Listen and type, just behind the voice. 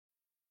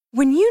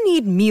When you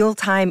need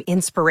mealtime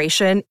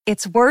inspiration,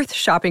 it's worth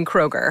shopping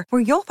Kroger,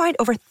 where you'll find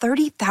over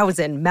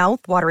 30,000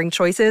 mouth-watering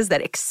choices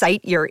that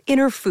excite your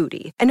inner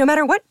foodie. And no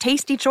matter what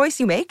tasty choice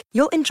you make,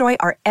 you'll enjoy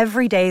our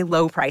everyday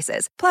low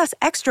prices, plus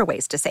extra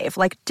ways to save,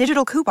 like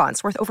digital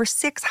coupons worth over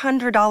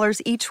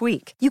 $600 each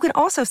week. You can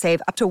also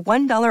save up to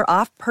 $1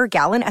 off per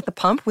gallon at the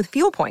pump with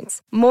fuel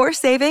points. More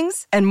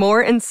savings and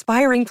more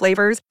inspiring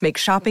flavors make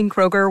shopping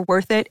Kroger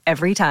worth it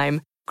every time.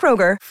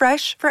 Kroger,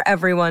 fresh for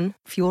everyone.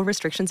 Fuel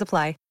restrictions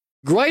apply.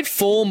 Great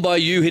form by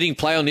you hitting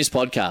play on this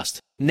podcast.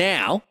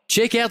 Now,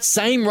 check out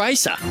Same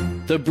Racer,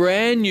 the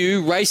brand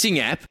new racing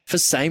app for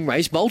same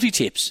race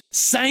multi-tips.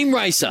 Same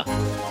Racer.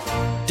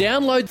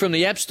 Download from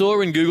the App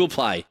Store and Google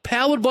Play.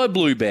 Powered by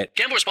Bluebet.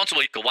 Gamble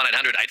responsibly. Call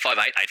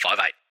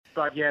 1-800-858-858.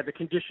 But yeah, the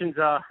conditions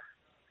are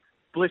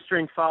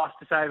blistering fast,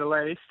 to say the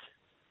least.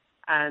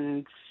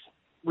 And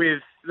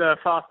with the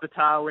faster the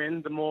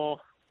tailwind, the more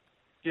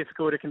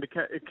difficult it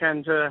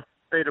can to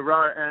be to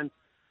row. And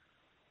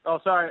oh,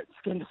 sorry, it's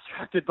getting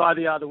distracted by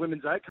the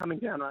women's 8 coming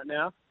down right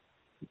now.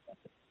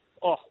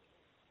 Oh,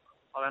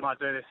 they might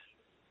do this.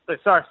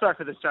 So sorry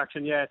for the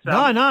distraction. Yeah. It's,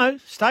 no,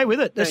 stay with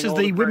it. This is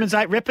the women's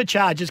 8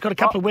 Repechage. It's got a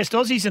couple of West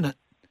Aussies in it.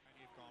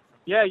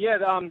 Yeah.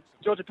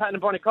 Georgia Patton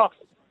and Bonnie Cox.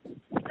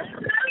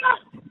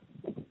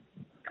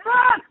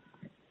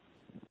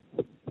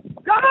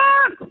 Come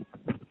on!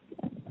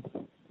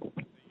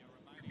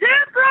 Yeah,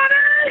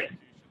 Bronny!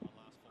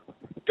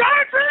 Go,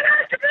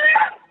 Bronny! Come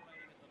here!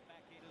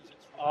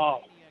 Oh.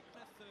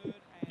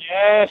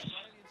 Yes.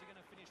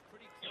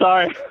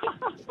 Sorry.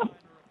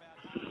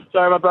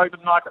 Sorry, I broke the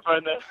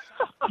microphone there.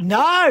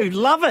 No,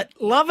 love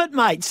it,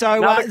 mate.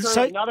 So,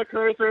 another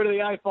crew through to the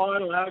A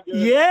final. How good?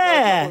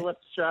 Yeah. West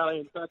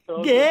Australians. That's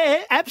awesome.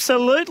 Yeah,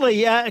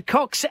 absolutely.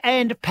 Cox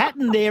and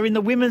Patton there in the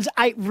women's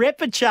 8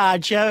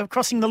 Repechage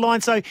crossing the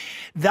line. So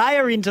they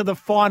are into the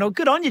final.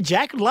 Good on you,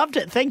 Jack. Loved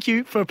it. Thank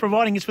you for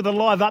providing us with a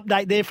live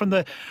update there from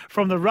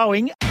the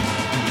rowing.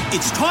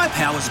 It's Tyre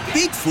Power's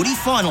Big Footy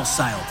Final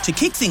Sale. To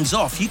kick things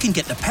off, you can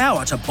get the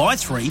power to buy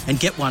 3 and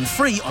get 1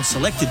 free on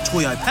selected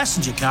Toyo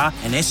passenger car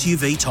and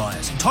SUV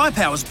tyres. Tyre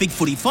Power's Big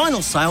Footy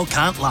Final Sale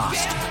can't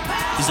last.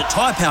 Visit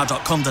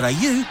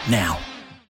tyrepower.com.au now.